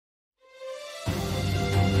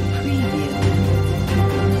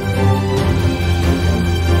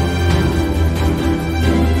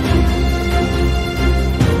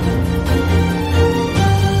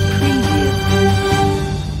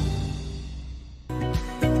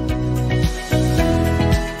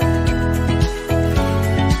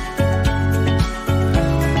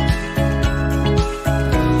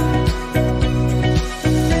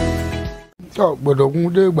to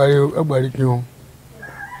Bodogun de Gbari kyo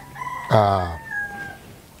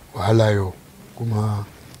wahala yo kuma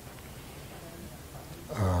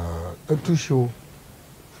tusho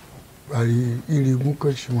bari iri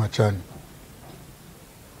muka shi machan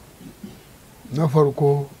na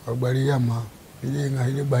farko Agbari yamma ile nga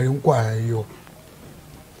ile Gbari kwa yo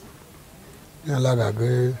ya laga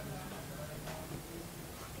ge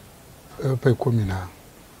pe komina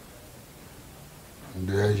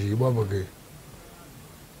da ya ji babu ge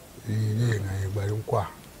ile nga Gbari kwa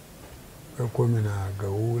pe komina ga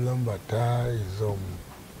lambata izom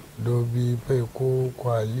dobi pe ko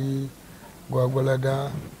kwali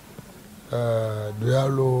gwagwalada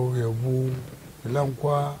duyalo yabu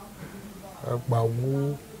lankwa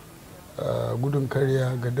gbagu gudun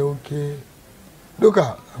kariya ga dauke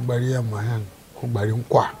duka Agbari yamma yan ko Gbari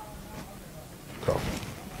kwa to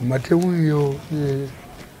mate wuyo ye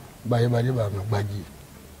bayi ba na gbagi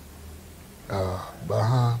ba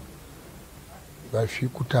ha ba fi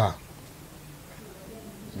kuta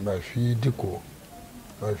ba fi diko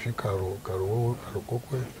ba fi karo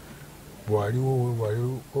kokwe buhari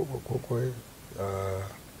kokwe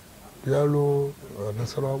yalo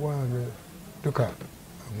nasarawa ne duka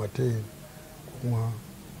mate kuma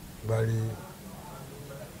bari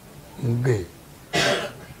nge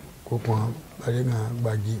ko kuma bari na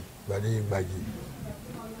gbagi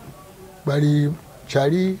bari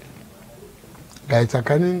chari ga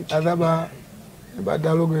tsakanin azaba ba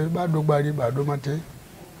daloge ba do Gbari ba do mate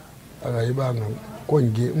aga yi ba nan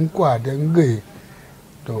konge in kwa da nge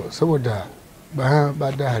to saboda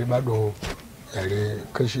ba da hari ba do yare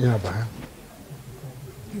kashi ya ba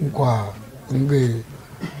in kwa nge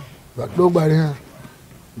ba do Gbari ha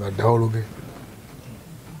ba daloge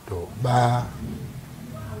to ba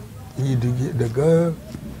yi daga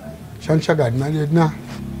chanchaga na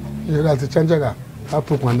ya ta chanchaga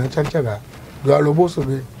hafu kwana chanchaga dualo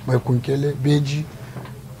bosobe mai kunkele beji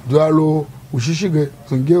dualo ushishige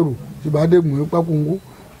sungeru ibade mu pakungu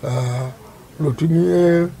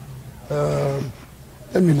lotuni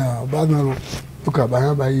emina banalo tuka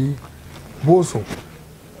bana bayi boso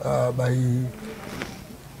bayi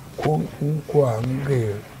ko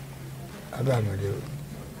nge aga ngale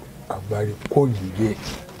Agbari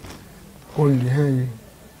konge hai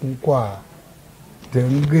nkwa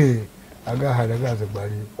denge aga hadaga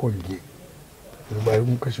Agbari konge Gbari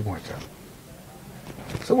mun kashi mata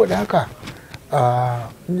saboda haka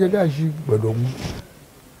in ya gashi Bodogun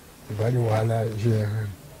ba da wahala shi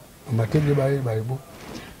amma ta da Gbari bo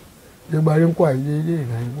da Gbari kwa ile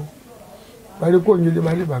ga ibo Gbari ko ni da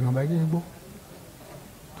Gbari ba ga ba ibo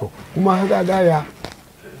to kuma haka da ya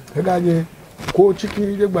kaga ne ko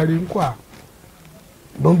cikin da Gbari kwa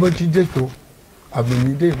bambanci jeto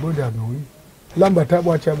abin da ibo da noyi lamba ta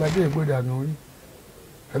bwacha ba da ibo da noyi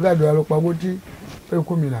kaga do alo pagoti pe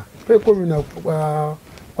komina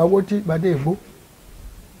pagoti ba de igbo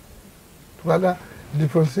kaga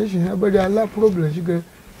differentiation ha ba da la problem shi ga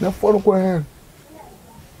na farko ha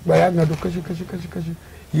ba ya ga do kashi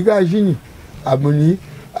yiga jini abuni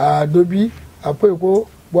a dobi a pe ko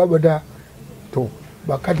bwabada to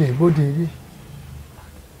ba ka de igbo de yi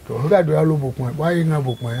to kaga do alo bokun ba yi na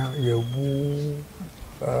bokun ya yebu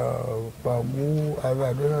pamu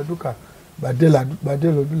aga do duka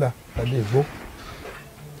badelo bila badego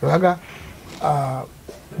raga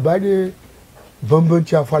bade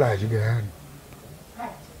bambanci a fara shi ga yani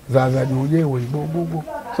zaza doje wai gogo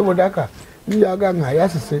saboda haka ni ya ga na ya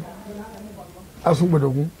sase asun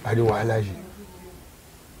Bodogun a da wahala shi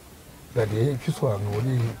da ya fi so a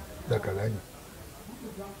wani da kalani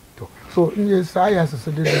to so in ya sa ya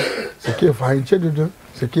sase da suke fahimce da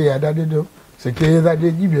suke yada da suke ya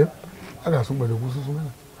zade gibe aga sun Bodogun su suna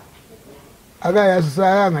aga ya sa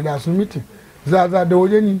ya ngada su meeting za da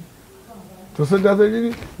waje ni to sun da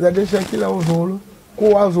zai za da shakila wasu holo ko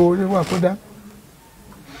wazo waje ba ko da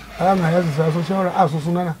aga ya sa so shawara a su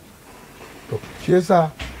sunana to shi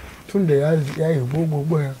yasa tun da ya yi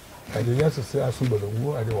gogo ya da ya sa a sun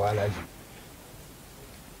Bodogun a da wahala shi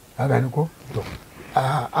aga ni ko to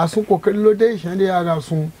a sun kokarin lo dai shan da ya ga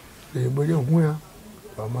sun da ya bari huya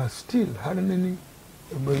amma still har ne ni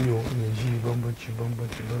bari yo ne ji bambanci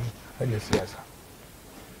hanyar siyasa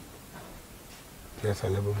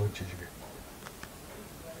lababanci shiga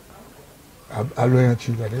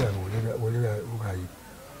aloyanci ga daga wani ga ugayi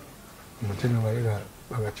mutum na bari ga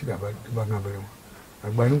baga ci gaba ba na bari ma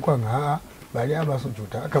Agbari kwan a ba dai ba su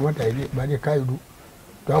cuta aka mata yi ba dai kai du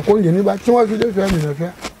to akwai gini ba cin wasu dai fiya mai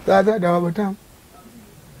nafiya za ta dawa ba ta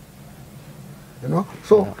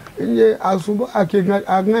so in je a su ba ake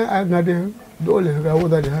a ga dole ga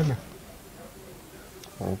wuza da hana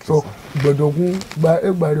so Bodogun ba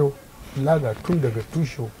Gbari laga tun daga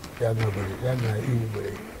tusho ya Gbari ya na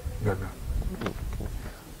Gbari gaga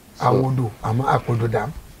Audu amma akodo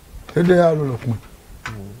dam sai da yaro lo kuma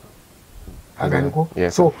a gani ko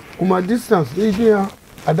so kuma distance idiya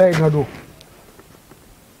adai gado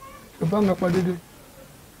ba nga kwadede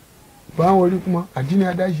ba wori kuma adini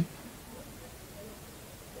adaji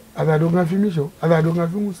ada do nga fi misho ada do nga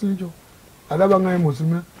fi muslijo ada ba nga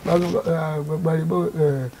muslima ba Gbari bo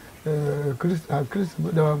Christ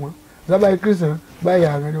da wa ma za ba Christ ba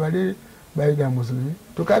ya nga ba de ba da muslimi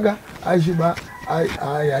to kaga aji ba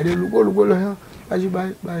a yare lugo lo ha aji ba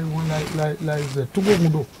won la ze tugo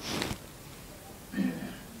mudo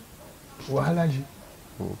wahala ji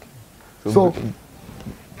so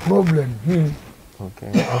problem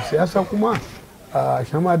siyasa kuma a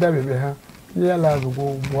shama da bebe ha ya la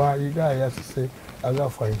zugo wa iga ya sai aga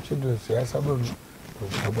fahimci da siyasa ba to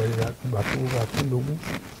Gbari ba to logu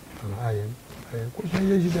ayen ko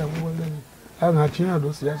shi ya ji da wannan an ha cin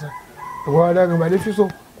do siyasa ko da ga ba da fiso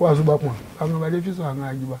ko azu ba kuma an ba da fiso an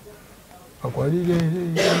aji ba akwai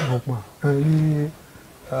dai kuma yi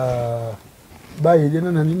ba yi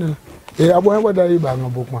nan nan abu ya da yi ba ga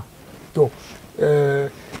kuma to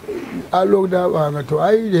a da ba ga to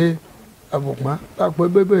ai dai abu kuma akwai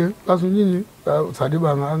bebe kasu ni sadi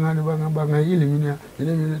ba ga an ba ga ilimi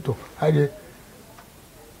ne to ai dai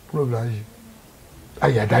problem ji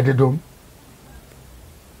ai ya da dom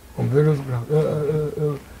on various ground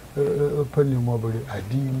fannin mobile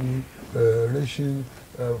addini rashin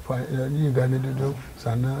yi gane da don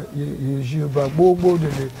sannan yi shi ba gbogbo da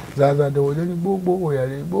ne zaza da wajen gbogbo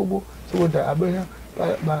yare gbogbo saboda abin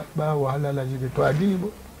ba wahala la shi to addini ba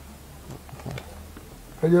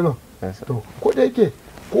kajelo to ko da yake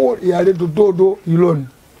ko yare da dodo ilon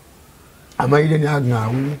amma idan ya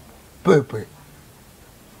gawo pepe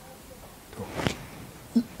to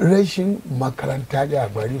rashin makaranta da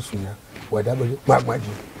Gbari suna wada bari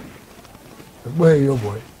magmaji boye yo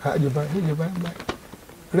boy haje ba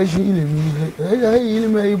rashin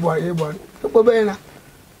ilimi yi ba ko bayana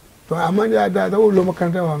to amma da lo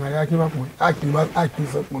makaranta wa ya ki ba kuma aki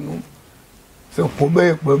sa kunu sai ko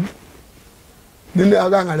baye bam din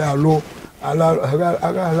aga ngala lo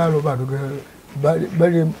ala lo ba daga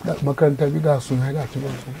bari makaranta biga sun haida ki ba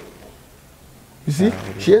su you see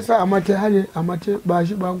shi yasa amate hali amate ba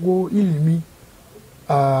shi ba go ilimi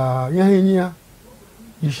yahenya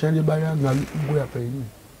ishani baya na goya fayi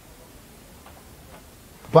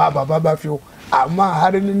ba fiyo amma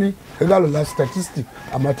har ni ga la statistic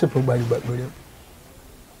amma te Gbari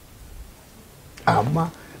amma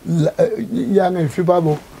ya ngai fi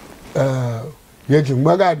babo ya ji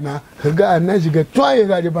magana ga na shiga to ya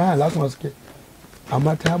ga ba la so suke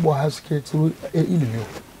amma ta bo haske through ilimi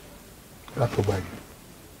la to Gbari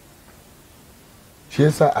shi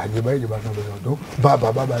yasa a ji bai ba na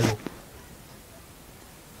ba yo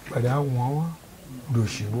ba da wawa do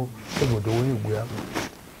shi bo saboda wani guya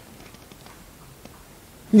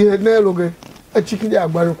ni ne loge a cikin da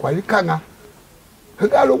Agbari kwali kanga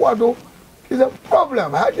ka lo kwado is a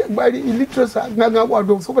problem ha Gbari illiteracy nganga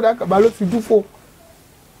kwado saboda haka ba lo su dufo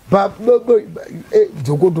ba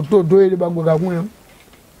zogo do ele ba go ga gun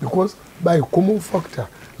because by common factor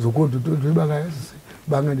zogo do ba ga yasi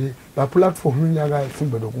ba ngade ba platform ya ga sun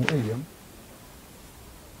ba do kun yam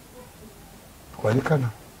kwali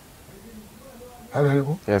kanga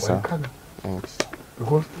yes sir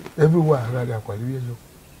because everywhere I got Kwali yeso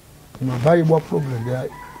ma bai bo problem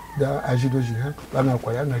da ajidoji ha bana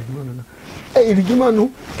Kwali na rigima no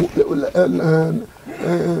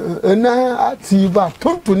na atiba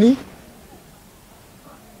tontuni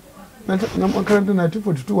na makaranta na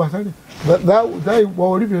 242 wasani da yi wa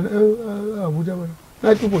wori Abuja ba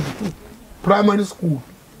 242 primary school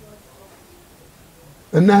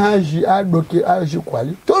na haji adoke aji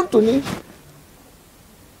Kwali tontuni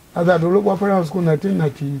ada do lo kwa primary school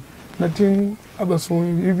 19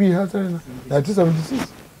 abasun ibi hasana 1976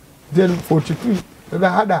 then 43 da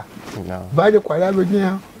hada ba da Kwali ba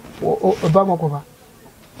nya ba ma ko ba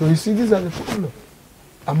so you see these are the problem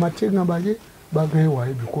amma tinga ba je ba ga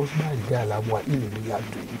why because ba ga alamuwa ilimi ya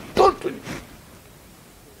totally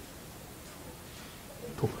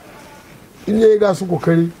to inye ga su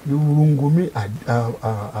kokari rungumi a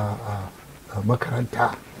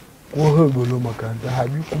makaranta ko harbolo makaranta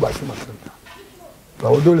habi ku ba su makaranta ba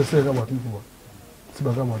dole sai ga mutum ba su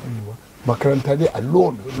ba ga mutum ba makaranta dai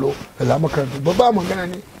alone la makaranta ba magana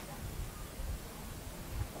ne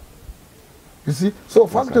you see so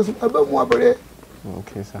factors abin mu abare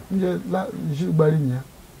okay sir je la ji Gbari nya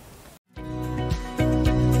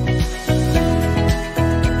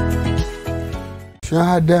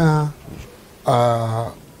shahada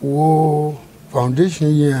wo foundation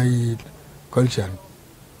yi culture.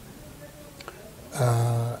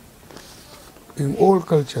 In all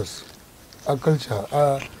cultures, culture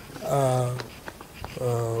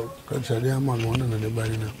ne amma wannan ne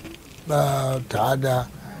bari na ta'ada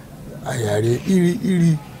a yare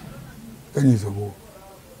iri kan zabo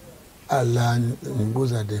Allah ne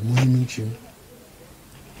goza da muhimmanci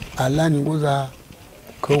Allah ne goza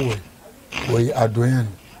kawai wai adoyan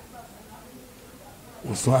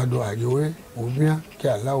usun ado ajewe obiya ke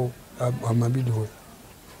Allah amabido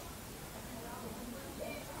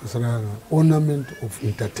ornament of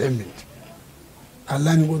entertainment.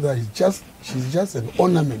 Allah ni goza she's just an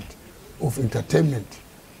ornament of entertainment.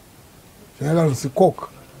 Shinaga si cook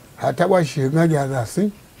hata wa shi ngaji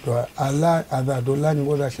azasi to Allah aza do la ni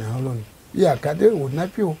goza shi halon ya kade o na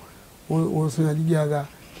pio o suna digaga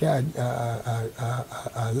ke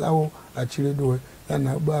Allah a cire do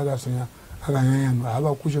yana ba ga sunya aga yan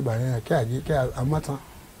aba kushe ba yan ke aje ke amata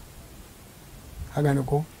haga ne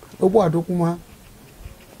ko ogbo ado kuma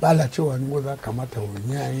bala cewa ni goza kamata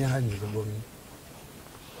wani yayin hanyar zagomi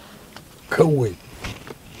kawai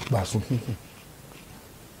ba su hutu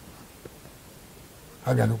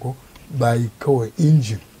haka ne ko ba yi kawai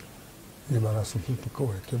injin ne ba su hutu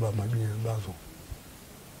kawai ke ba mamiyan ba zo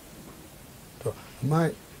to amma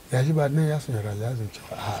ya shi ba nan ya sun yara lazim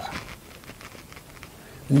cewa a'a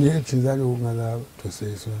in yi cin zari hukun za to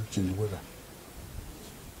sai su cin goza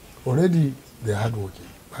already they hard working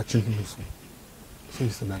ba cin su so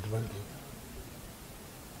it's an advantage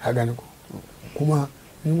haka ne ko kuma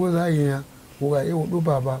in goza yi ya uga yi wudu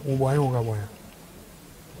baba uba yi uga boya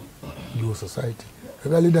your society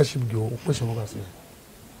kaga leadership go push mo kasu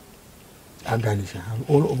Afghanistan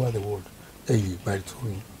all over the world by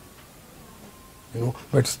Tony, you know,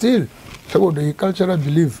 but still saboda the cultural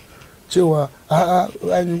belief cewa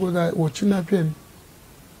ai goza wo china pen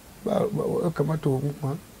ba kamata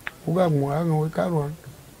mu uga mu anga we karwan,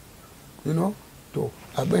 you know, to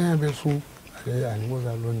abenya be su ani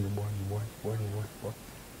goza lo ni boy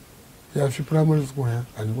ya fi primary school ya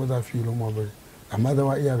ani goza fi lo mo bare amma da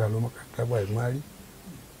wa iya ga lo makaranta ba mari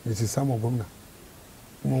ni si samu gwamna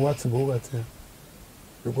kuma what's go ga ta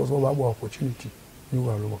because of babu opportunity ni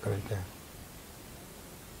ga lo makaranta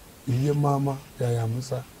iye mama ya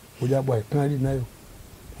musa uja boy kan ri nayo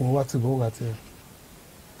kuma what's go ga ta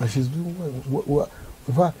and she's doing what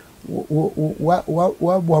in fact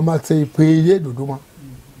what ma say peye dodoma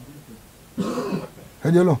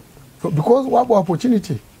hello because what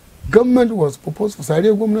opportunity government was proposed for Sari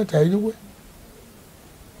government anyway.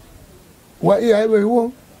 Why I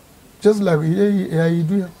will just like you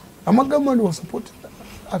do. And my government was supporting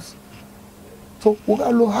us. So we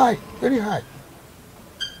got low high, very high.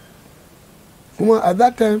 At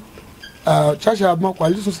that time, Chasha Abma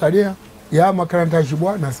Kwali Saria, ya makaranta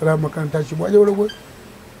shibwa, Nasara makaranta shibwa, you will go.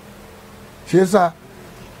 She said,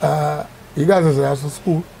 you guys are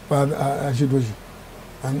school, but she does.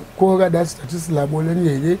 And Koga that statistics la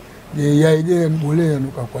boleni ye ya ide bole ya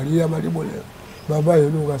nuka kwali ya bali bole baba yo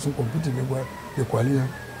nuka sun compete de kwali ya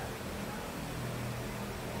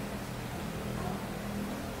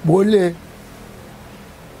bole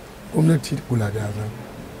community kula da za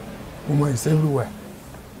kuma is everywhere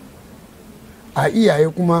a iyaye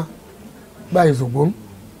kuma ba yi zogon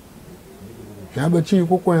ya ba ci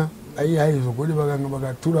kokon ya a iyaye zogo da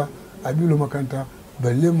baga tura a bilo makanta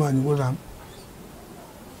balle ma ni goza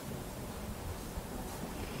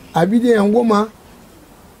abide yangoma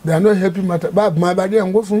they are not helping matter ba ma ba de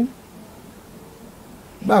yango sun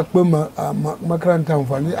ba pe makaranta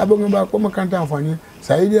amfani abon ba ko makaranta amfani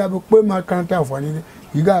sai dai abu pe makaranta amfani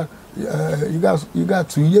you got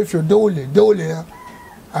to if you dole ya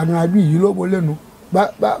anabi yilo bolenu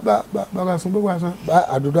ba ga sun ba san ba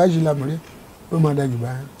adodaji lamure pe ma daji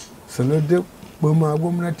ba sele de pe ma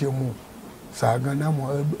gwamnati mu sa ga na mu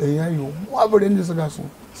yayo mu abure ne suka sun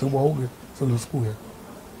su ba hoge su school ya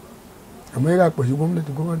amma ya kwashi gwamnati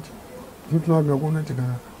tutuna ga gwamnati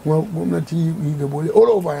ga gwamnati yi ga bole all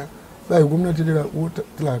over ya sai gwamnati da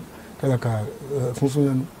talaka sun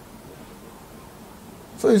sunan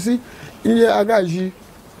so you see in ya aga shi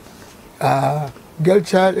girl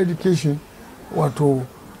child education wato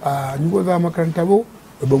ni go za makaranta bo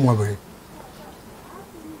ibon mu bare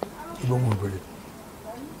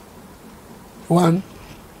one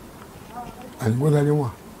and go za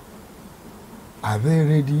lewa are they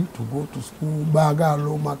ready to go to school baga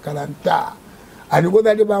lo makaranta and go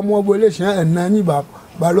that ba mo population and nani ba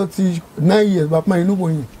lo ti 9 years ba ma inu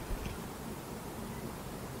boyin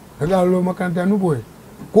baga lo makaranta nu boy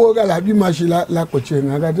ko ga la bi ma shi la ko che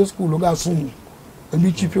nga ga de school ga sun e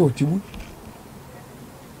bi chipe otibu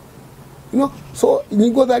you know, so ni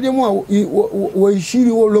go da je mu wo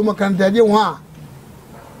shiri wo lo makaranta je wa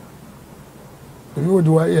ni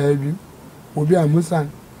do wa iya bi obi a musan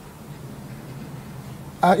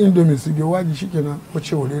a indomie su ge waji shikenan ko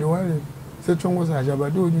ce wole da wale sai tun wasa ja ba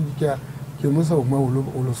do ni ke musa ma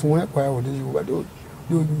wo sun wa kwa wo de ba do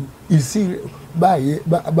isi ba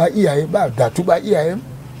iyaye ba datu ba iyaye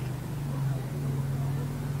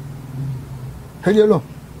hello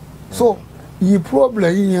so yi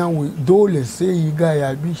problem yin ya we dole sai yi ga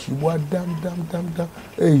ya bi shi wa dam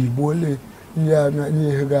bole ya na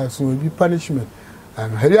ni ga so bi punishment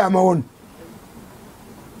an hari ama won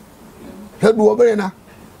hedu obere na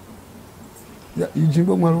ya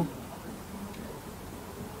ijimbo maro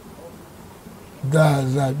da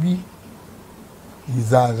zabi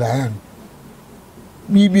izazayan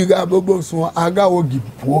bibi ga bobo so aga ogi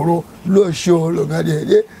poro lo show lo ga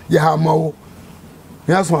de ya hamawo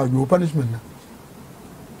ya so ajo punishment na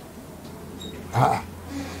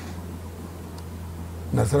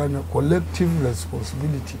nasarana collective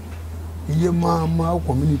responsibility iye ma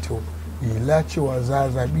community ila cewa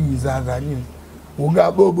zazabi zazani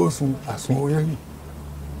uga bobo su aso yan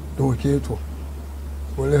to ke to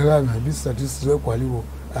wole ha na bi statistics Kwali wo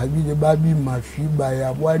abi de babi ma fi ba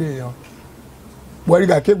ya bware yo bwari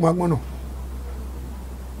ga ke gbagbono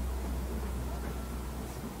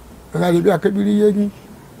ga bi akabiri yegi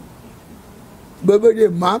bebe de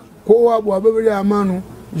ma ko wa bo bebe de amanu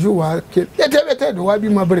juwa ke tete do wa bi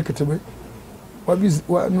ma barkata bai wa bi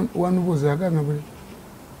wa nu bo za ga na bai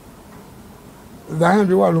da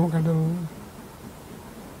bi wa lo kan da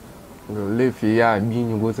live here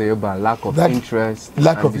being go say about lack of interest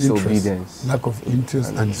and disobedience. Lack of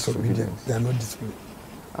interest and disobedience. They are not disciplined.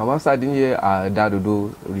 And once I didn't hear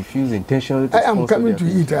Dadodo refuse intentionally to I am coming to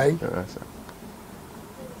eat, I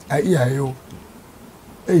hear you.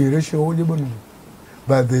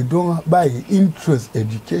 But they don't buy interest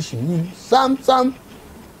education. Some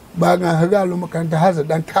baga hagalo makanta haza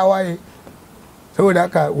dan kawaye. So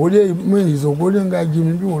that ka wode mun izo godin ga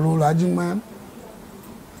gimi bi wolo lajin man.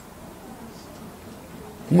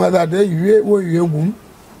 Mother de yue wo yue gum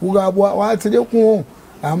uga bwa wa tede kun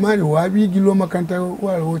amani wa bi gilo makanta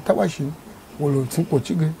wa tabashi wolo tun ko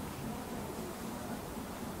chige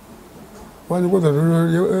wani go da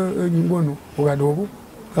ngbono uga dogo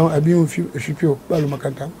abi un fipio balu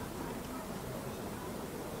makanta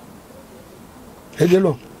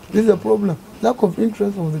hedelo. This is a problem. Lack of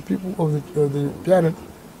interest of the people of the parents.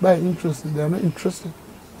 By interest, they are not interested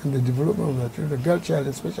in the development of their children, the girl child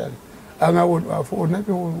especially. And I would afford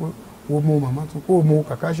nothing with more mama to go more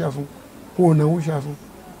kakasha, who nausha.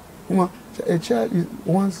 A child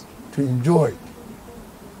wants to enjoy.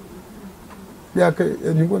 I could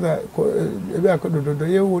do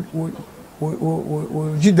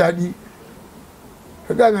Jidadi.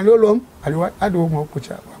 A gang and Lolom, I don't want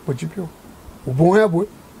to put you. Boy, boy,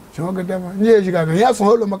 Chogadama, near Jigaga, yes,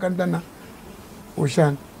 Holo Macandana,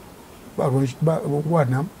 Ocean, but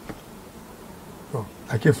nam.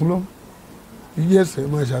 I kept long. Yes,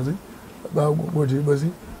 my chazi, about what you was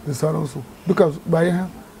the sorrows because by her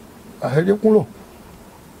I had a culo.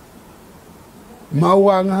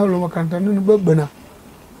 Mawang Holo Macantana, Bubana.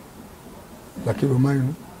 Like you remind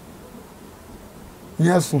me.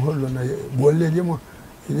 Yes, hold on, boy, Lady,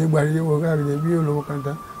 anybody will carry the view of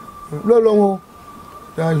Macanta. Lolo,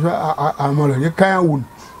 that's why I'm already kind wood.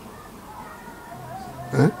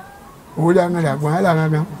 Would I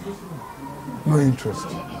not no interest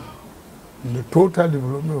in the total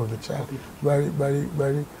development of the child.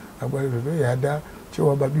 Gbari Agbari had that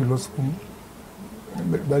Chewa Babi lost home.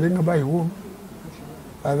 But then by home,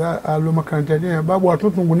 other Aloma Cantania, Babu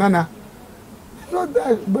Tutungunana. Not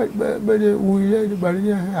that, but we had the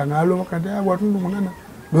barrier and Aloma Cantania, what Tungunana.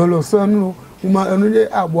 Lolo son, Uma Anule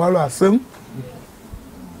Abuala Sim.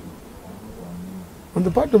 On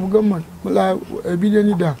the part of government, la Ebidia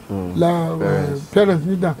Nida, la parents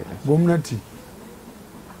Nida, Gomnati.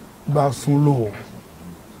 Basulo.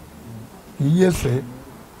 Yes,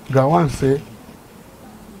 Gawan say,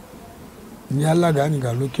 Niala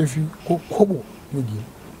Ganiga, Lokefi, Kobo, Migi.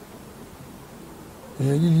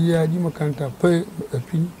 Yadia Dimakanta, pay a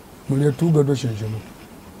pin, Muletu Gadoshan.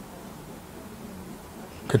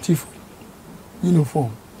 Katif,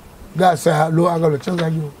 uniform. That's a low agal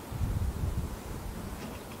change.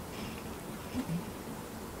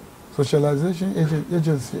 Socialization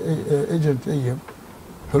agent AM.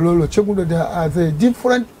 Hello, there are the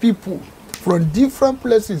different people from different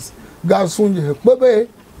places. Gasunji, Babe.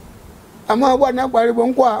 Ama wana Gbari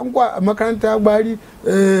nkwa makaranta Gbari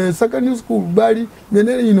secondary school Gbari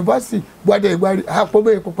University Gbari Gbari ha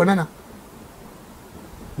Kobe Kopanana.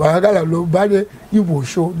 Bagala lo bade Igbo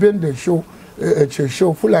show, Bende show,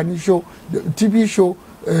 show, Fulani show, TV show,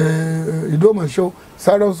 Idoma show,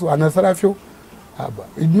 Saros Anasara show.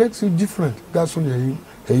 It makes you different. That's when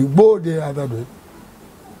you go the other way.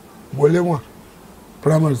 Bolewa,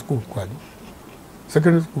 primary school Kwali,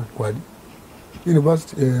 secondary school Kwali,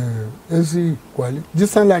 university NC Kwali.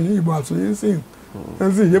 This one like you about to NC.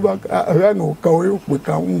 NC you back I know kawe we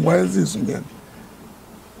can why is this again?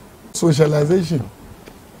 Socialization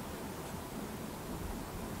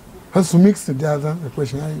has to mix together. The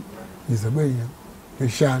question is a way you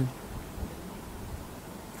shan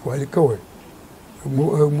Kwali kawe.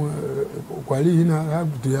 Kwali ina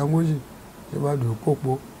have to yamoji about the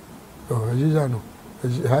popo. Jijano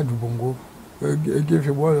had bongo give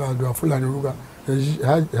you ball and a full and ruga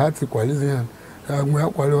had to quality and I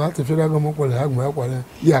quality to figure out more have my quality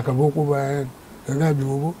Yakaboko by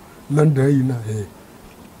Rabibo London in a hay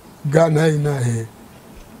Ghana in a hay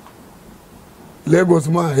Lagos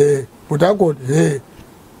ma hay Port Harcourt hay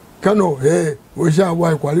Kano hay we shall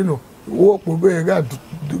white qualino walk will be a guy to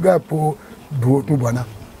go for do to Bana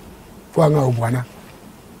for Bana.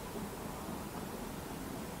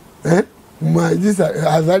 My this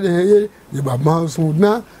as I hear you about mouse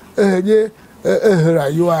now, you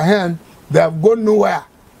are hand, they have gone nowhere.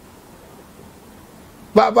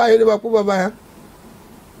 Baba,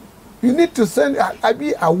 you need to send I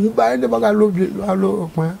be a Uber and the Bagalo,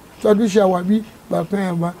 so do shall be, but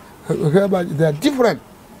they are different.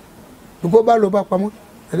 You go back to Baba, and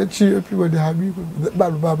let's see people they have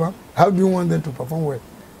Baba. How do you want them to perform well?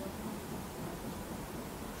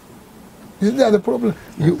 Is that the problem?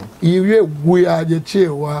 We are the chair,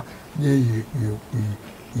 you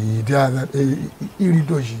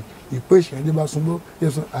iridoji, you push and the basumbo,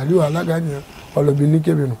 yes, I do a lagania, all of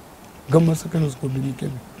Binikebino, Gamma secondary school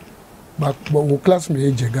Binikebino. But we class me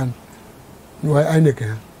age again. You are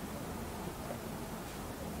Aneka.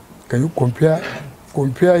 Can you compare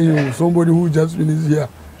you with somebody who just finished here?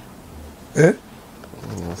 Eh?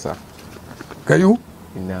 No, sir. Can you?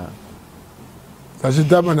 No. Sashi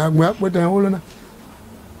daba na agma akpete holo na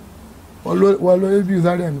walo ebi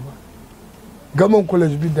uzari anu ba Gammon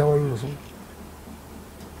college bi da walo so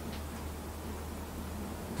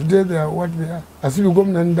today they are what they are asibi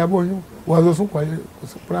gomna ndabo nyu wazo so kwa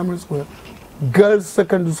primary school girls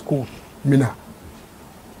secondary school mina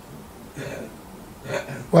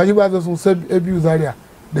waji ba zo so ebi uzari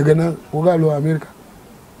daga na wogalo America.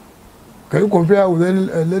 Can you compare with a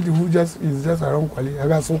lady who is just around Kwali? I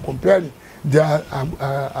got some comparing. They are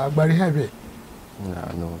Agbari heavy.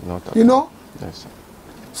 No, not at all. You know? Yes, sir.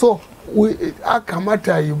 So, we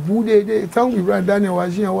akamata ibude tangu Ibrahim Daniel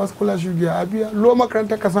wajia wa scholarship ya abia Loma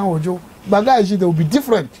Kranta Kasan Ojo bagaji they will be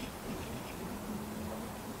different.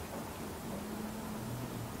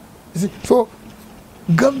 You see, so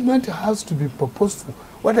government has to be purposeful.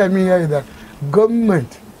 What I mean here is that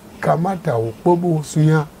government kamata upobu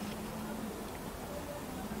sunya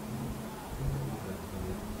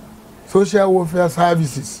social welfare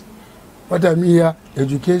services. What I mean here,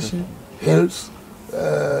 education, health,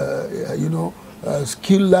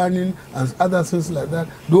 skill learning, and other things like that.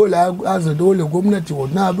 Dole as a dole government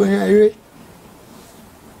would now be here.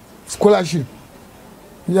 Scholarship.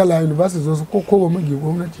 Yala universities also kobo magi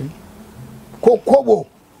government. Kobo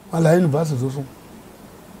ala universities also.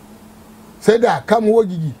 Say that come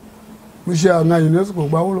wogigi. We share na UNESCO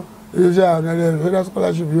bawolo. You share na federal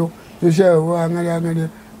scholarship yo. You share na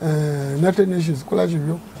United Nations scholarship,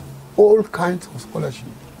 all kinds of scholarship.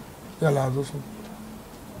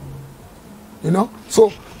 You know,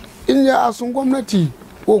 so in the Asun community,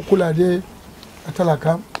 Okula de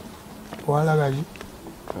Atalakam, Walagaji.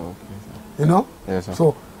 You know? Yes, sir.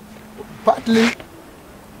 So partly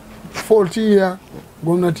faulty here,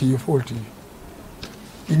 community faulty.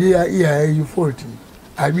 Idea you faulty.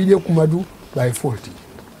 I mean Kumadu by faulty.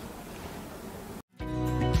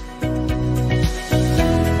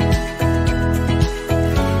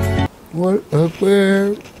 Well,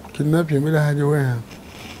 kidnapping me had away.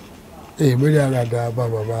 Eh,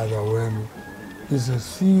 it's a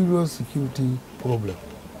serious security problem.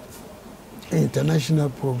 International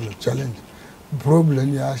problem, challenge.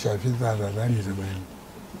 Problem ya shafi than is a man.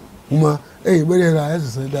 Uma, eh, but I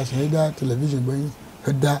say that television going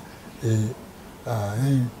that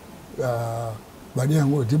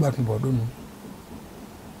Badiango Tibetan Bodono.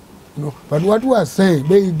 No, but what we are saying,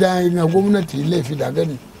 they die in a community left it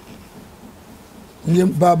again.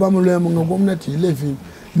 Baba Mulemo community living.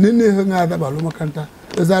 Nene Hanga Baloma Kanta,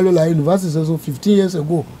 Zalola University so 15 years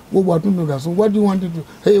ago. What do you want to do?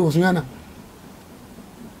 Hey, Osana.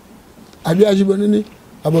 Abiaji Bonini,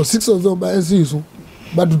 about 6 of them by NCU,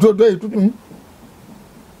 but to do it.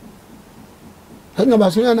 nga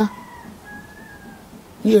basunyana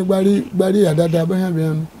ye Gbari ya dada ba ya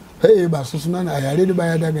bian hey ba susuna na ayare de ba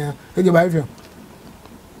ya daga he ba ife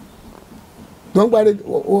don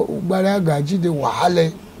Gbari agaji de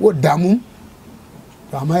wahale wo damu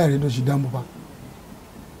ba ma yare do shi damu ba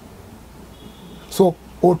so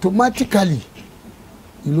automatically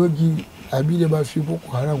ilogi abide ba fi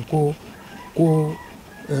Boko Haram ko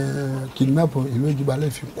kidnap ilogi ba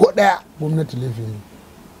lafi ko daya gwamnati lafi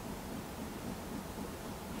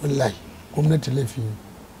wallahi gwamnati lafi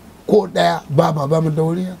ko daya ba mu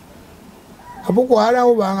dauriya a Boko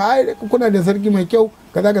Haram ba ai kuna da sarki mai kyau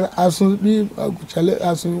kaza asun bi chale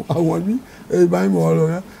asun awabi ba mu walo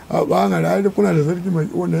ya ba ga ai kuna da sarki mai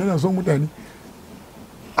wanda yana son mutane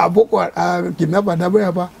a Boko kidnap da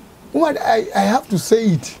baya ba kuma I have to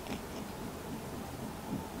say it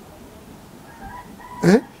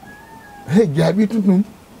hey gabi tutun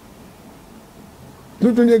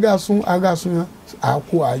ya gasun ya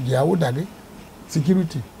ako agiyawo dage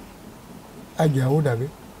security agiyawo dage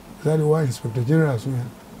zari wa inspector general sun ya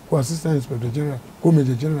ko assistant inspector general ko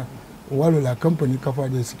major general walo la company kafa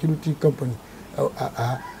da security company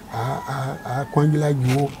a kwangila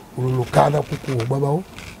giwo rolo kada kuku babawo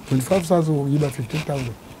 25,000 yiba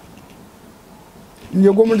 15,000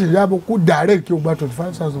 nye gwamnati ya ba ku direct ke ba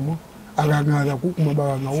 25,000 mo aga ku kuma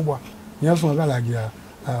ba na uba ya so ga lagiya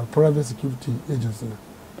private security agency na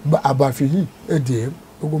ba abafihi ADM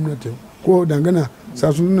gwamnati ko dangana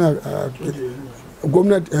sasununa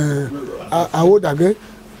gwamnati a woda ga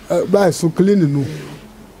ba su clean nu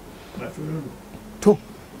to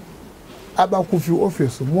aba ku fi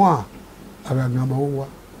office mo aga gaba wa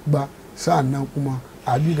ba sa'annan kuma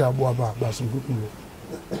abiga ba su kuku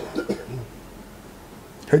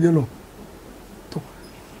hejelo to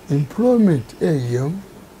employment yam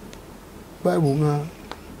bible nga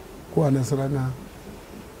ko anasara na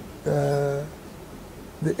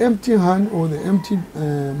the empty hand or the empty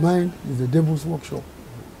mind is the devil's workshop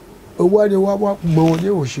owade wa mawode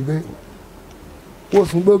o shibe wo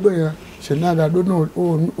sun gbogbo ya shenaga do no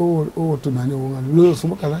o tunani won lo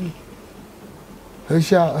sun kalani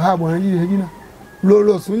hesha ha bo yi hejina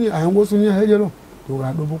lo sunyi ayango sunyi hejelo to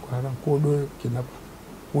ga do Boko Haram ko do kinapa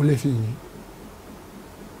o le fi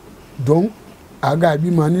donc aga bi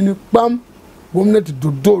manini pam gwamnati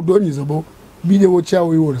do Nizazo bi de wo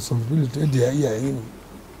chawo yi responsibility de ya yi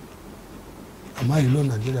amma yi lo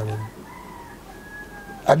Nigeria ba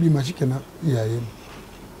abi ma shi kenan iyaye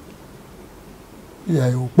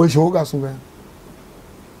ko shi ga sun ga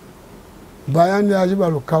bayan da ji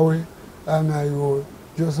balo kawai ana yi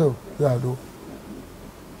Joseph Zado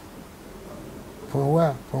from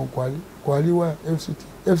where from Kwali where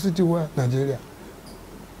FCT where Nigeria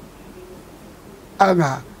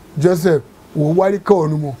ana Joseph wo wari ka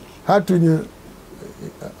onu mo hatunye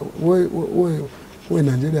we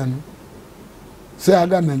Nigeria no sai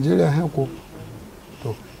aga Nigeria hanko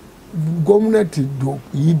to gwamnati do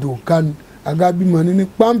yi dokan aga bi manini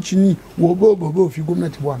pamchi ni wo bo fi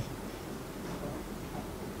gwamnati wan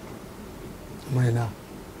mai na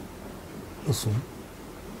usun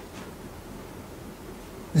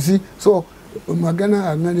you see so magana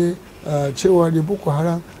angane cewa da Boko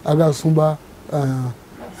Haram aga sun ba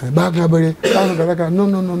ga bare kaga no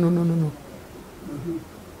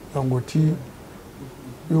angoti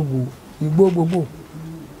yogu igbo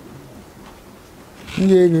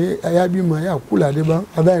nye ayabi ma ya kula de ba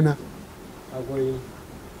adaina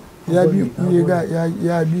yabi nye ga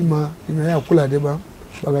ya bi ma ya kula de ba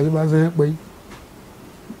baga ba zan pai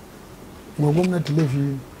mo gwamnati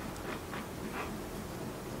lafi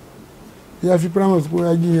ya fi primary school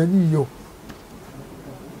ya ji yo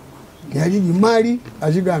ya ji mari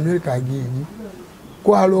a shiga America gi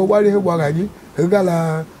ko halo wari he gwa gaji ga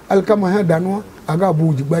la alkama ha danwa aga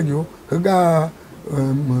buji gbagyo ga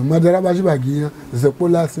madara ba shi bagi zepo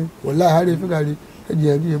lasi wallahi har fi gari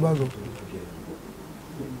ji ba zo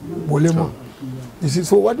bolemo you see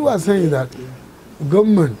so what we are saying that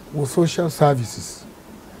government with social services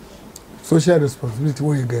social responsibility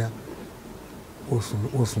wo ga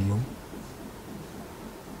osunlo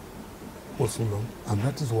and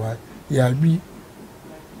that is why ya bi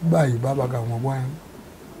bayi baba ga mo boy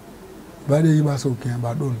ba de yi ba so ken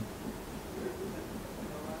ba don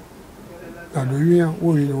adoyuya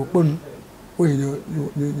wo yi wo pon wo yi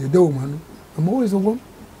de do manu amma wo so gon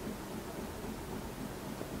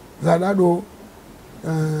za da do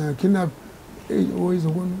kidnap wo yi so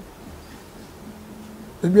gon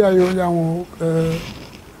ebi ayo ya wo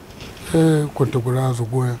kotokura so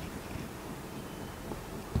go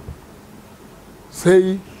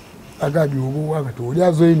sai aga bi ogo wa ga to ori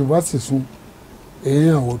azo university sun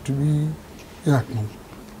eyan o tu bi ya kan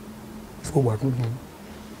so what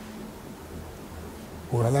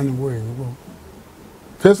wala ni boy ni go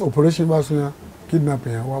first operation ba so ya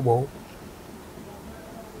kidnapping wa bo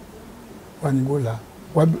wa ni go la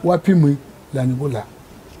wa pimu la ni go la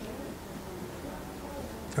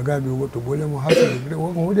aga bi go to bole mo ha so regret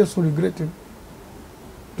wo de so regret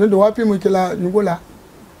tendo wa pimu ke la ni go la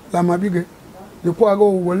ma bige de ko aga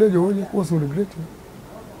wo le de wo so regret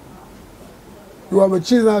you have a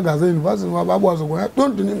chiza gaza university wa ba bo so go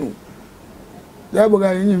don't ni ya bo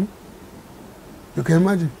ga yin. You can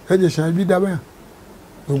imagine, hey, shall be that way.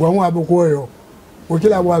 The one who have a quarrel, what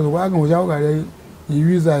I was wagging was out, you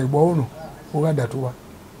use a bone, who got that one.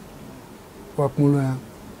 What Mula,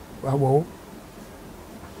 all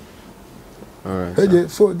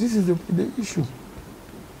right. So, this is the issue.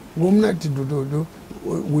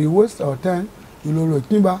 We waste our time, you know,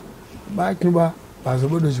 Kimba, by Kimba, as a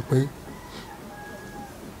body to pay.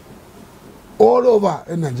 All over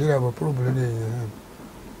in Nigeria have a problem.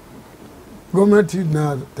 Government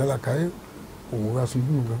na talakai uga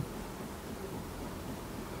sumbuga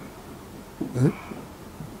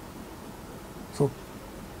so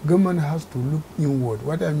government has to look inward.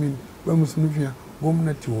 What I mean when musumifia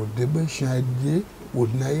government wo debe shade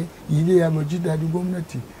wodnaye ile ya majida di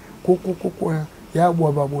government koko ya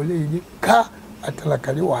bwa babole ile ka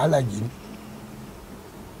atalakari wahala gini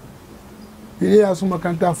ile ya suma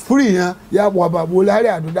kanta free ya bwa babole hari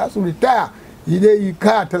adu da su retire ile yi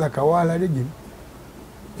ka talaka wala de gim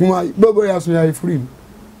kuma bobo ya sun yayi free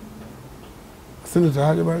sinu ta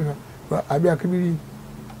hade ba abi akibiri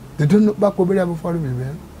de don ba ko bere abo faru bebe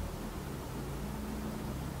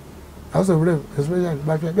aso bere especially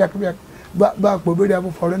ba fi abi akibiri ba ko bere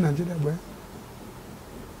abo faru Nigeria ba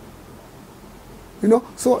you know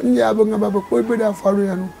so nje abo ngaba ba ko bere abo faru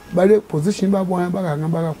ya no ba de position ba bo ba ga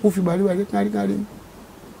ngaba ku fi ba de kari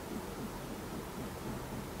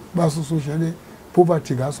socially,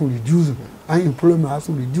 poverty has to reduce, unemployment has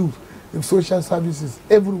to reduce, social services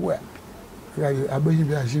everywhere.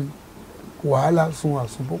 Wahala son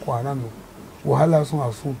asun poko arano, wahala son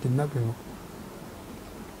asun kidnapping.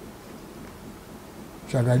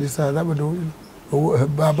 Shagadi sa da bodo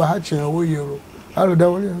baba hache owo yero. Alo da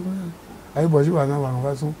wole. Ayi boji wa na wa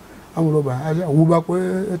fasun. Amulo ba aja wo ba ko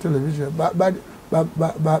television ba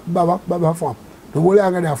fam. Do wole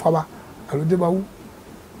anga da fa ba. Alo de ba wu.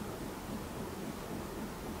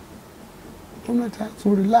 To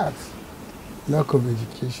relax. Lack of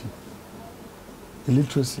education,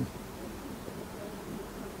 illiteracy.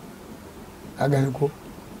 Aganiko,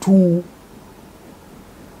 2,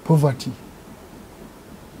 poverty.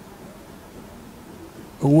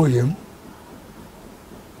 Owó yẹn.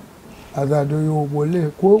 Azado yo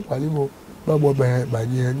wọlé kó kwalibo babo ba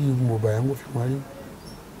je ni mo ba yan mo fi mari.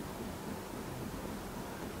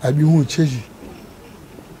 Abi hu cheji.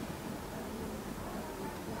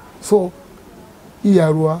 So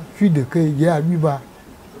iyarwa fi de kai ya bi ba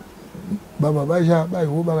baba ba ja ba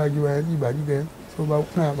wo ba ga ji wa ni ba ji ge so ba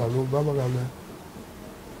kuna ba lo ba ga lo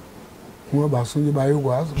mo ba sun ji ba yo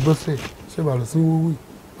wa so se ba lo sun wu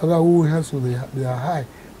ba ga wu ha so they are high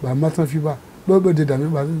ba matan fi ba lo be de da mi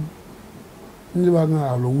ba ni ba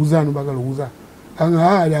ga lo wuza no ba ga lo wuza an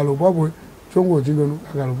ha ya lo bo chongo ji ge no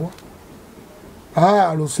ga lo bo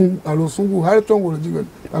alo sun gu har chongo ji ge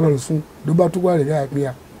ga lo sun do ba tu gwa le ga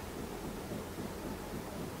ya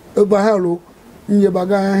Eba hello, inye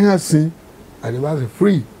baga ya sin, ade ba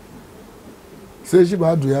free. Se ji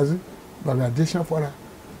ba du yazi, baga desha fora.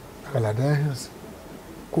 Akala da ya sin.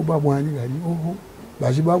 Ko ba bo ani gari, oho.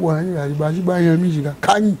 Ba ji ba bo ani gari, ba ji ba yan mi ji ga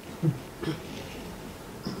kanyi.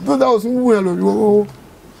 So that was hello.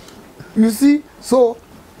 You see, so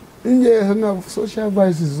inye hanga social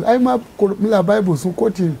vices. I ma la Bible sun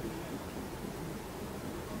quoting.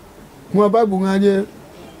 Mo Bible ngaje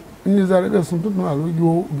Nizazo sun tutu alo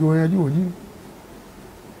jo ya ji oji.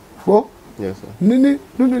 Fo? Yes, sir. Nini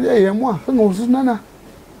ye mo ngo susnana.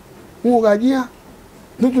 Ngo ga ji ya.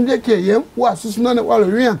 Tutu je ke ye wa susnana wa lo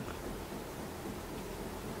rian.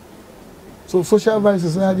 So social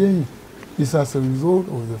vices is as a result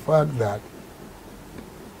of the fact that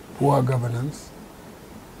poor governance,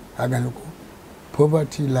 aganoko,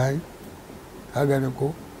 poverty line,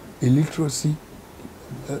 aganoko, illiteracy,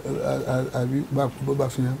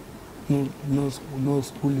 no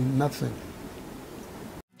schooling, nothing.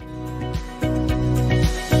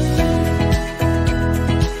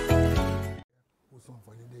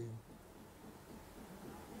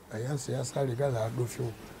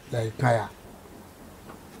 Like kaya.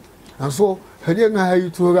 And so, that's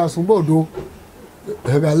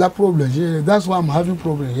why I'm having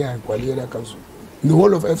problem here in Kwali Council. In the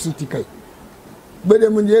whole of FCT. But the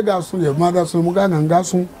mother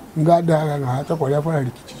nga da ga hata kwa ya fara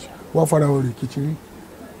rikici wa fara rikici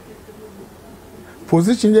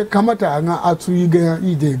position ya kamata a nga atu yi ga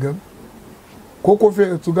ide ga ko ko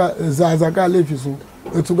fe tuga za ga lefi su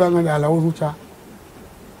tuga nga da alawo zuca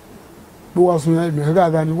bo wasu ya me ga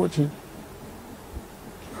da ni woci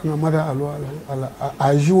nga mada alo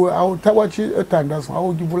a juwe au tawaci tanda su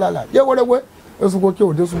au gibulala ya wore we su ko ke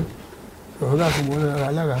ode su to ga su mo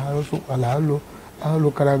ala ga halo su ala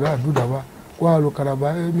halo karaga duda ba ko halo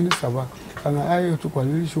karaba minista ba ana ayi Etsu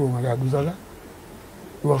Kwali shi wa ga duzaga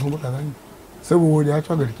wa su mutaka ni saboda ya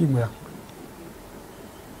tsaga ki mu ya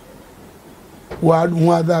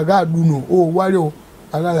wa da ga duno o ware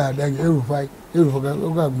ala la da erufai ga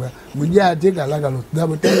gba mu ja te ga la ga lo da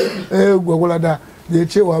ba gogola da ya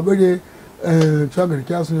ce wa bane tsagar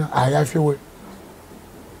kyasu a ya fi wai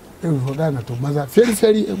yin foga na to maza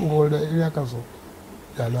feri gogola da ya kaso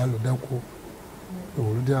ya lalo dan ko da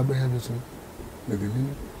wuri da bayan da su daga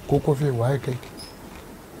ni ko kofe waye kai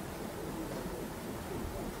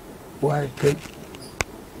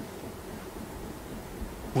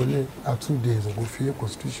wale a 2 days ago fiye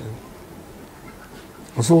constitution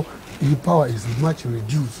so the power is much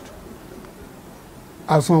reduced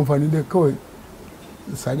a son amfani da kawai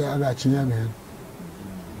sade aga cinya ga yan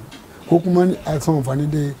ko kuma a son amfani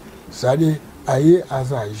da sade a yi a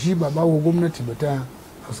sa shi ba wa gwamnati ba ta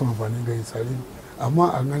a son amfani ga sade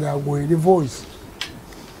amma a ga goyi the voice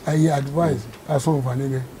a yi advice a son amfani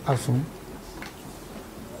ga a sun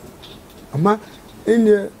amma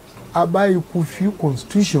inda a bayi kufi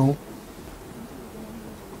constitution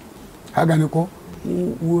haka ne ko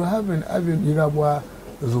we haven't yiga buwa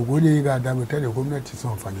zogode yiga damata da gwamnati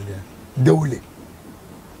son amfani da daule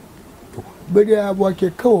bari abuwa ke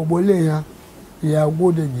kawo bole ya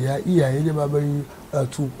gode ya iyaye da babari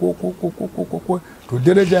tu ko to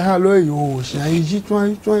daraja halo yo shi yi ji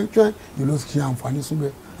twan yi lo shi amfani su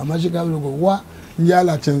be amma shi ga logo wa ya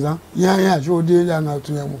la canza ya jo de ya na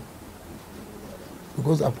tu yamu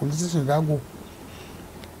because a politician ga go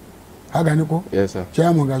haga ni ko yes sir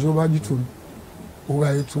chairman ga jo ba jitu o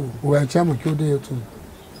ga yitu o ga chairman ki o de yitu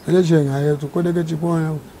ele je nga yitu ko de ga ci ko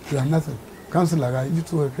ya nothing councilor ga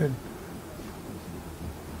jitu e pen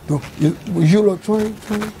donc je le try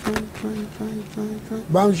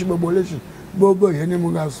ba shi bobole shi bobo ye ni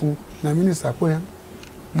mu ga sun na minister ko yan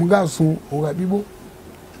mu ga sun o ga bibo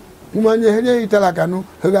kuma nye hele italaka no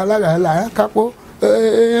ga la ga la kapo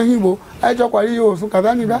hibo ai Etsu Kwali yo su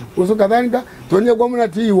kadhanika to ne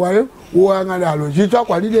gwamnati yi wayo wa ngala lo ji Etsu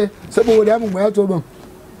Kwali de saboda mu ya to ban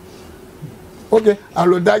okay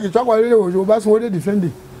alo daji Etsu Kwali de wo ba sun wo de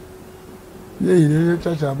defending ye ile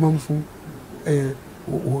chacha mam sun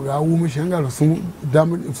o ga wu mu shanga lo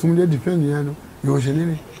sun de defend ya no yo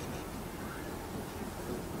shenene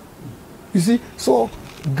you see so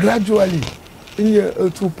gradually in your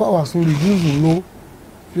to power sun reduce low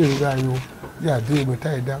feel ga yo ya de ba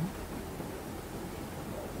tai dan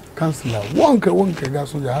councillor wanka ga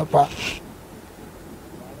so ya hapa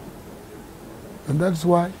and that's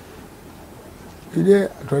why the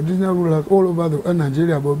traditional rulers all over the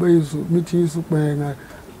Nigeria but by meeting su pe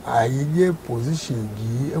aye position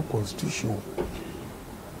gi a constitution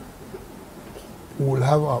we will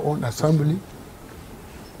have our own assembly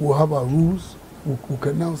we will have our rules we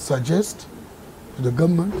can now suggest to the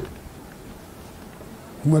government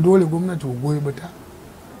kuma dole gwamnati go goyi bata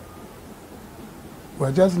we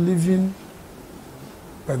are just living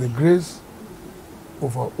by the grace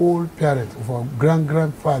of our old parents, of our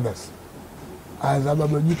grandfathers. As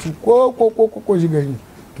Ababaji to ko jigani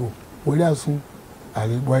to wole asun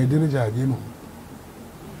ali boy diraja ageno.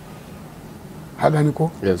 Haganiko.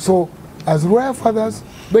 Yes. So as royal fathers,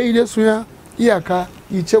 bai ide suya iyaka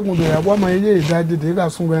ice gudu ya bwa mai je dadi da ga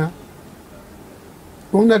sun ga.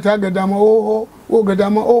 Gwamnati ta ga dama oho, ga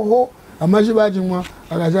dama oho, amma shi bajin ma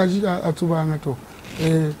a ga shi a tuba na to.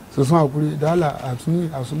 So sun hakuri da ala asuni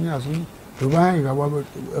to bayan ga babu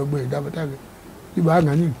bai da bata ga ki ba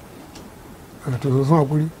ga ni to so sun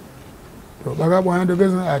hakuri to baga bayan da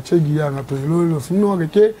gazan a ce giya na to lolo sun no ga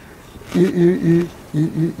ke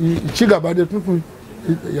ci gaba da tufun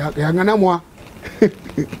ya ga na muwa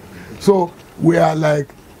so we are like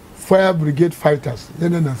fire brigade fighters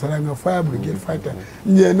yana na saranga fire brigade fighter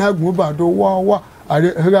nye na gun ba do wa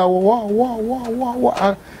are ga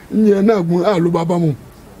wa nye na gun alu baba mu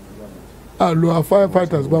alu fire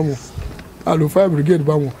fighters ba mu alu fire brigade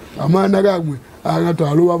ba mu amma na ga gun ana to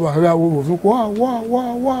alu baba ga wo fun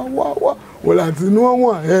wa wala ti no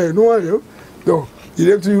wa no yo to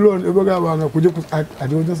ile tu yulo e ba ga ba na kuje ku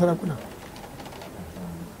ade wajen sarakuna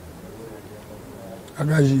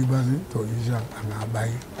agaji ba zai to isha ana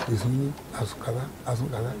bayi isuni asukala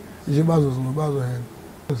ije ba zo sun ba zo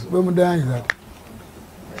When we is that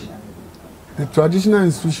the traditional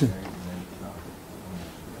institution,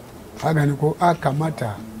 Aganiko,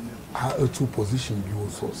 Akamata, are a two position you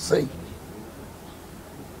also say.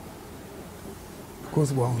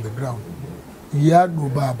 Because we're on the ground.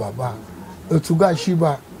 Yadu Baba, Etsuga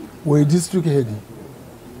Shiba, we district head,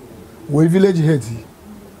 we village head,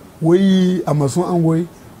 we Amazon and we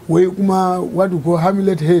what we call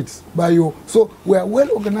hamlet heads by you. So we are well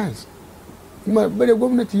organized. But the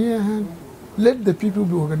government here, let the people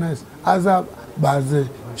be organized. As a base,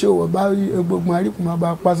 show about Gbari,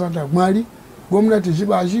 about Pasanta Gbari, government is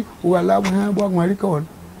Shibashi, who allow him to work Maricon.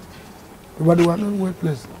 But they were not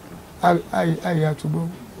workplace. I had to go.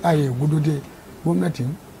 I good day.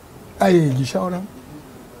 Nothing. I Gishaura.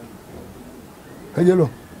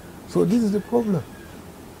 So this is the problem.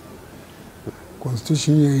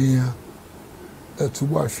 Constitution to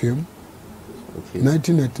what film?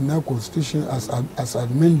 1999 Constitution as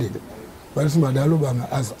amended. But it's Madalobanga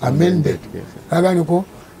as amended. Aganiko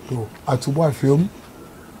to Atuba film.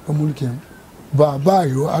 Amulkim.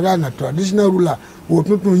 Babayo, Agana traditional ruler would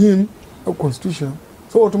not to him a constitution.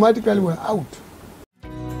 So automatically we're out.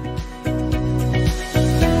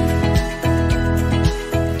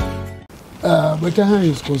 But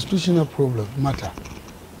is constitutional problem matter.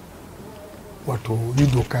 What you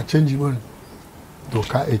do ka change one do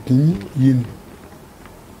ka etini yin.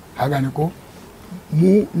 Haganiko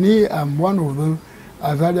me I'm one of them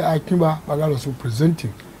as I Akimba Bagaloso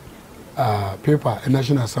presenting paper a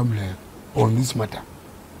National Assembly on this matter.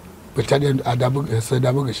 But I didn't said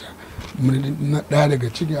Dabogasha.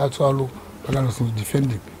 Chicken Atsualo Bagaloso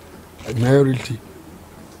defending mayority.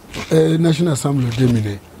 National Assembly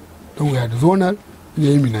Demine. Then we had zonal,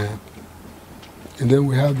 and then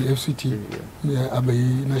we have the FCT,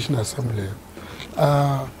 Agbari National Assembly.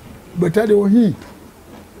 But I don't hear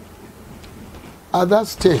other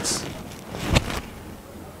states.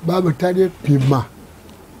 Baba Tade Pima.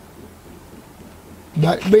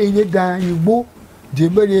 But Baye Dan Igbo,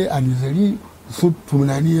 Jebere and Izari,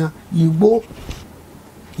 Sutumania, Igbo,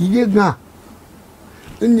 Igega.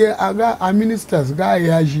 In the Aga ministers, Guy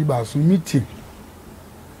Yajiba, so meeting.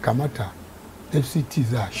 Kamata, FCT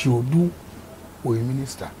za shodu o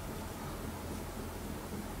minister.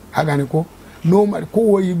 Haganiko no ma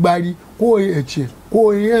ko Gbari, ko Eche,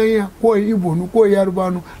 ko Yanya, ko Ibonu, ko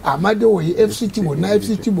Yarubanu, amade o FCT bo na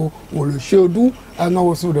FCT bo o lo shodu anga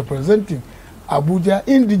also representing Abuja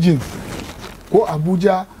indigenous. Ko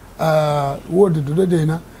Abuja what do they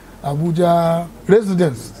na Abuja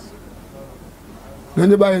residents.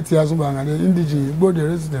 Nende ba eti azumba ngane indigenous bo the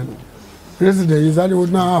resident. President is only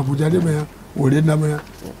now Abuja de me o le na me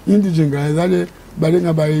indigenous guys ale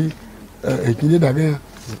balenga bai ekinde daga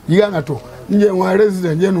yiga to nje one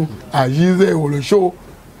resident je no ajize o lo show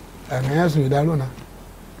na yaso idalo na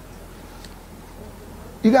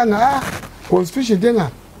yiga na constitution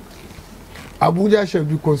denga Abuja shall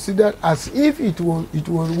be considered as if it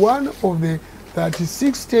was one of the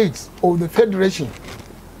 36 states of the federation.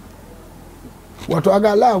 Watu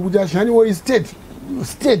agala Abuja shani wo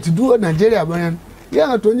state do Nigeria bayan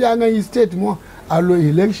yana to anga yi state mo allo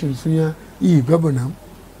elections sunya yi governor,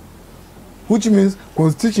 which means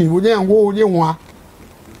constitution wo je ngo wo je nwa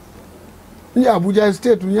ni Abuja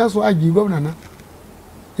state nya so agi governor na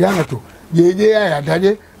yana to je ya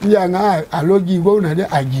daje anga allo gi governor de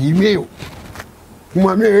agi meyo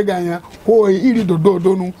kuma me ganya ko iri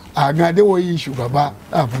dodo nu aga de wo yi shugaba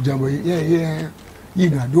Abuja bo yi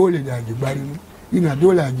ga dole da Gbari nu ina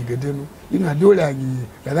dole a gigade no ina dole a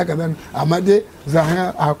kaza amade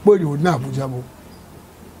za akpori na Abuja bo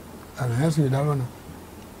ana yaso idalo na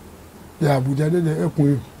ya Abuja de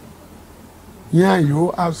ekun ya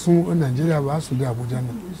yo asun Nigeria ba asun de Abuja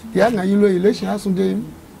na ya na yilo election asun de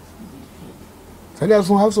sada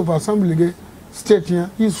asun House of Assembly ge state ya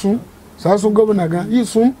isun sa asun governor ga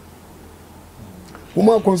isun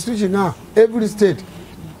kuma constitution na every state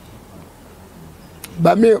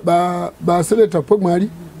ba senator Pogmari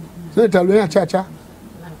senator Loya Chacha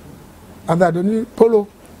adadoni Polo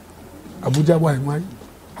Abuja boy Mari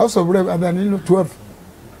House of Rep adani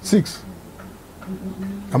 12-6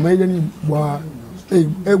 amaye ni bwa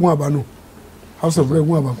egwa bano House of Rep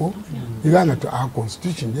egwa bako igana to our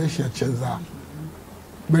constitution dey share chenza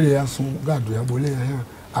bele ya sun gadu ya bole ya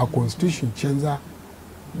our constitution chenza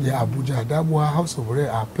ya Abuja dabwa House of Rep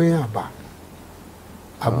apen aba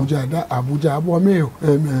Abuja abo me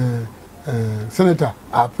senator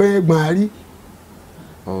ape Gbari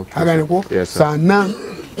agane ko sana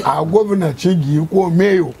a governor chigi ko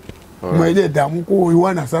meyo mo ile damu ko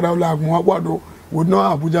iwa na sarawla mo agbado would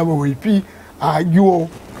not Abuja bo we pi agiwo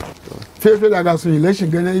fefe daga so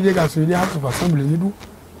election gana ile ga so ile House of Assembly ni du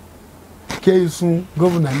ke sun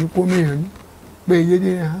governor ni ko mayor ni bai yi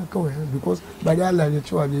dai ha kawai because ba da Allah ya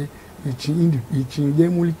cewa ne cin dai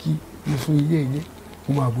mulki sun yi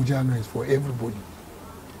kuma Abuja is for everybody.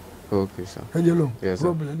 Okay, sir. Hello. Yes, sir.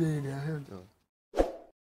 Problem there.